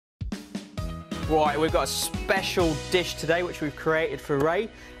Right, we've got a special dish today which we've created for Ray,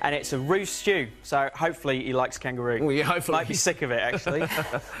 and it's a roux stew. So hopefully he likes kangaroo. Oh, yeah, hopefully. Might be sick of it, actually.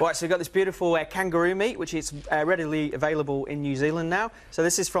 Right, so we've got this beautiful kangaroo meat, which is readily available in New Zealand now. So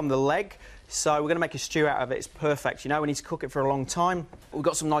this is from the leg. So we're going to make a stew out of it. It's perfect. You know, we need to cook it for a long time. We've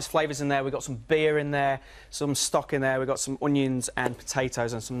got some nice flavours in there. We've got some beer in there, some stock in there. We've got some onions and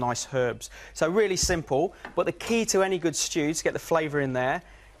potatoes and some nice herbs. So really simple. But the key to any good stew, to get the flavour in there,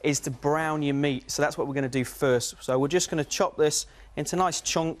 is to brown your meat. So that's what we're going to do first. So we're just going to chop this into nice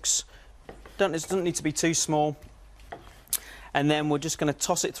chunks. It doesn't need to be too small. And then we're just going to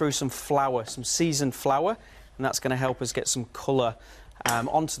toss it through some flour, some seasoned flour, and that's going to help us get some colour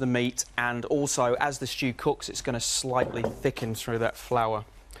onto the meat, and also as the stew cooks it's going to slightly thicken through that flour.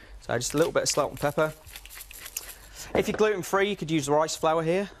 So just a little bit of salt and pepper. If you're gluten free you could use rice flour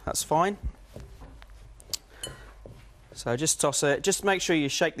here, that's fine. So just toss it, just make sure you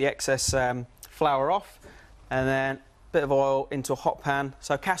shake the excess flour off, and then a bit of oil into a hot pan.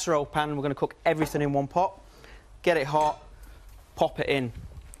 So casserole pan, we're going to cook everything in one pot, get it hot, pop it in.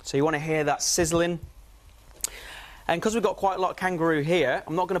 So you want to hear that sizzling. And because we've got quite a lot of kangaroo here,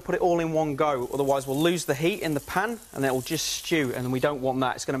 I'm not going to put it all in one go, otherwise we'll lose the heat in the pan and it will just stew, and we don't want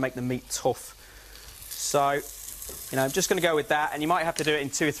that. It's going to make the meat tough. So, you know, I'm just going to go with that, and you might have to do it in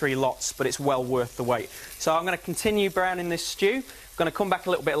 2 or 3 lots, but it's well worth the wait. So I'm going to continue browning this stew. I'm going to come back a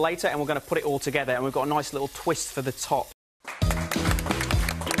little bit later and we're going to put it all together, and we've got a nice little twist for the top.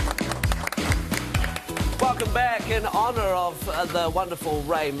 Welcome back. In honour of the wonderful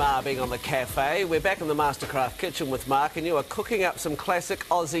Ray Meagher being on the cafe, we're back in the Mastercraft kitchen with Mark, and you are cooking up some classic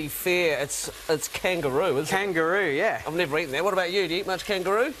Aussie fare. It's kangaroo, isn't it? Kangaroo, yeah. I've never eaten that. What about you? Do you eat much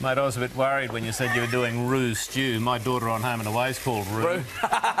kangaroo? Mate, I was a bit worried when you said you were doing roux stew. My daughter on Home and Away is called roux.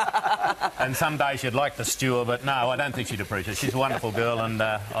 And some days she'd like the stew, but no, I don't think she'd appreciate it. She's a wonderful girl, and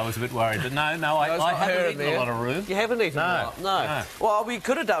I was a bit worried. But no, I haven't eaten a lot of roux. You haven't eaten a lot? No. Well, we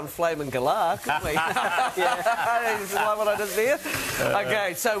could have done flaming galah, couldn't we? Yeah. This is like what I did there.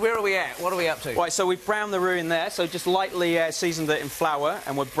 OK, so where are we at? What are we up to? Right, so we've browned the roux in there, so just lightly seasoned it in flour,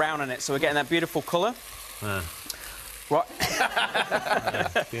 and we're browning it, so we're getting that beautiful colour. Right.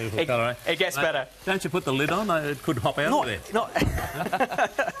 Beautiful colour, eh? It gets better. Don't you put the lid on? It could hop out of there.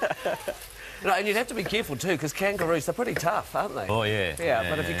 No, and you'd have to be careful too, because kangaroos, they're pretty tough, aren't they? Oh, yeah. Yeah,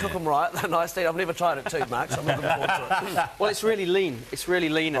 but if you cook them right, they're nice to eat. I've never tried it too much, so I'm looking forward to it. Well, it's really lean. It's really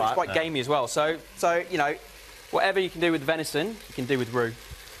lean, and it's quite gamey as well. So, you know, whatever you can do with venison, you can do with roux.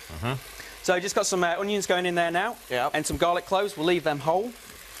 So just got some onions going in there now, and some garlic cloves. We'll leave them whole,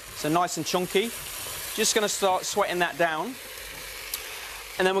 so nice and chunky. Just going to start sweating that down,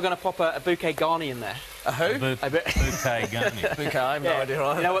 and then we're going to pop a bouquet garni in there. A who? Bouquet garni. Bouquet, I have no idea.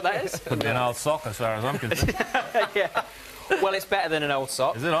 Right? You know what that is? Could be an old sock as far as I'm concerned. Yeah. Well, it's better than an old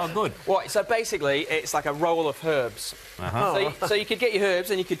sock. Is it? Oh, good. Right, so basically, it's like a roll of herbs. So you could get your herbs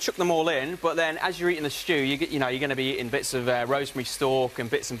and you could chuck them all in, but then as you're eating the stew, you know, you're going to be eating bits of rosemary stalk and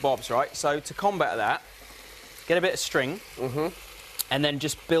bits and bobs, right? So to combat that, get a bit of string, and then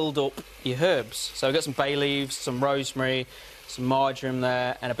just build up your herbs. So we've got some bay leaves, some rosemary, some marjoram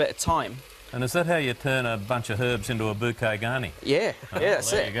there, and a bit of thyme. And is that how you turn a bunch of herbs into a bouquet garni? Yeah, yeah,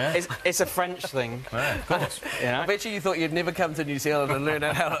 that's there it. You go. It's a French thing. Yeah, of course. You know? I bet you thought you'd never come to New Zealand and learn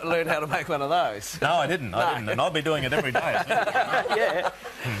how to make one of those. No, I didn't. And I'll be doing it every day. Yeah.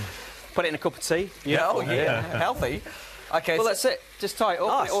 Put it in a cup of tea. Yeah, oh yeah, healthy. Okay. Well, that's it. Just tie it up.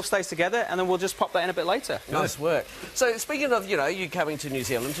 Nice. It all stays together, and then we'll just pop that in a bit later. Nice work. So, speaking of, you know, you coming to New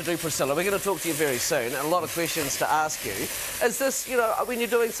Zealand to do Priscilla, we're going to talk to you very soon, and a lot of questions to ask you. Is this, you know, when you're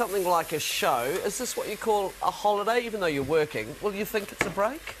doing something like a show, is this what you call a holiday, even though you're working? Will you think it's a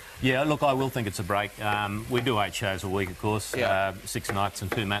break? Yeah, look, I will think it's a break. We do 8 shows a week, of course, 6 nights and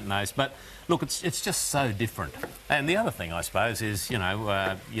 2 matinees. But look, it's just so different. And the other thing, I suppose, is, you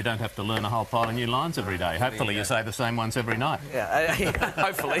know, you don't have to learn a whole pile of new lines every day. Hopefully you say the same ones every night. Yeah,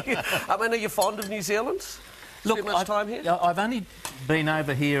 hopefully. I mean, are you fond of New Zealand? Look, much time here? I've only been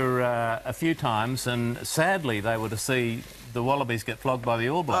over here a few times, and sadly they were to see the Wallabies get flogged by the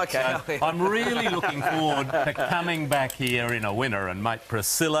All Blacks. Okay. So I'm really looking forward to coming back here in a winner, and mate,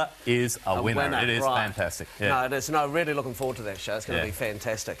 Priscilla is a winner. It is fantastic. Yeah. No, it is. No, really looking forward to that show. It's going to be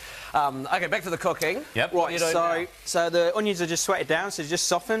fantastic. OK, back to the cooking. Yep. Right, so the onions are just sweated down, so they're just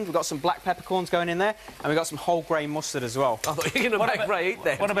softened. We've got some black peppercorns going in there, and we've got some whole grain mustard as well. I thought you were going to make Ray eat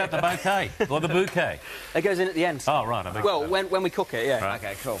that. What about the bouquet? Or the bouquet? That goes in at the end. Oh, right. Well, when we cook it, yeah. Right.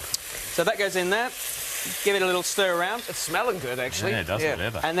 OK, cool. So that goes in there. Give it a little stir around. It's smelling good, actually. Yeah, it does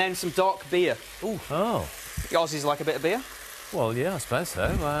whatever. And then some dark beer. Ooh. Oh. The Aussies like a bit of beer. Well, yeah, I suppose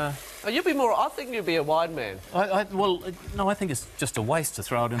so. Oh, you'd be more... I think you'd be a wine man. Well, no, I think it's just a waste to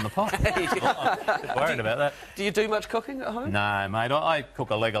throw it in the pot. I'm a bit worried about that. Do you do much cooking at home? No, mate. I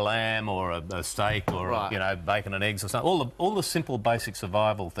cook a leg of lamb or a steak or, Right. you know, bacon and eggs or something. All the simple, basic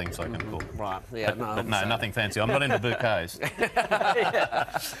survival things I can cook. Right, yeah, But no, nothing fancy. I'm not into bouquets. And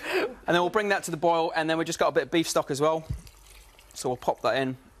then we'll bring that to the boil, and then we've just got a bit of beef stock as well. So we'll pop that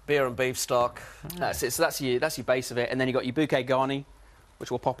in. Beer and beef stock. That's it. So that's your base of it, and then you've got your bouquet garni, which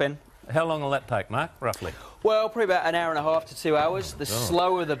we'll pop in. How long will that take, Mark, roughly? Well, probably about an hour and a half to 2 hours. The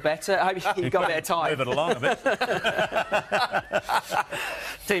slower, the better. I hope you've got a bit of time. Move it along a bit.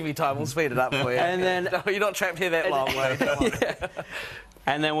 TV time will speed it up for you. And then... No, you're not trapped here that long, mate. Come on. Yeah.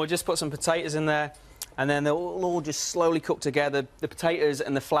 And then we'll just put some potatoes in there, and then they'll all just slowly cook together. The potatoes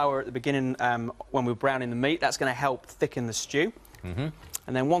and the flour at the beginning, when we're browning the meat, that's going to help thicken the stew. Mm-hmm.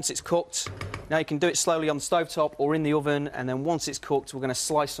 And then once it's cooked, now you can do it slowly on the stovetop or in the oven, and then once it's cooked, we're going to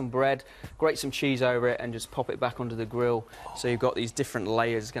slice some bread, grate some cheese over it, and just pop it back onto the grill. So you've got these different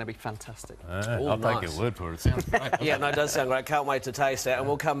layers. It's going to be fantastic. I'll take your word for it. It sounds great. Yeah, no, it does sound great. Can't wait to taste it. And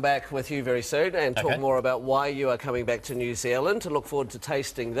we'll come back with you very soon and talk more about why you are coming back to New Zealand. To look forward to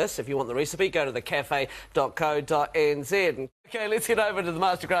tasting this. If you want the recipe, go to thecafe.co.nz. OK, let's head over to the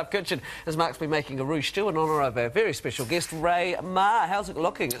Mastercraft kitchen as Mark's been making a roux stew in honour of our very special guest, Ray Meagher. How's it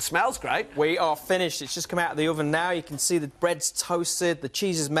looking? It smells great. We are finished. It's just come out of the oven now. You can see the bread's toasted, the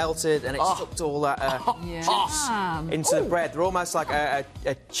cheese is melted, and it's sucked all that juice into the bread. They're almost like a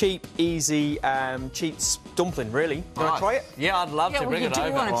cheap, easy, cheap dumpling, really. Do you want to try it? Yeah, I'd love to bring it over.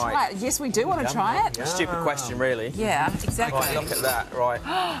 You do want to try it? Yes, we do want to try it. Stupid question, really. Yeah, exactly. Right, look at that. Right.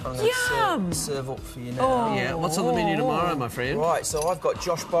 I'm going to serve up for you now. Yeah, what's on the menu tomorrow, my friend? Right, so I've got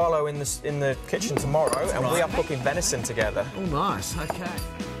Josh Barlow in the kitchen tomorrow, and we are cooking venison together. Oh, nice. OK.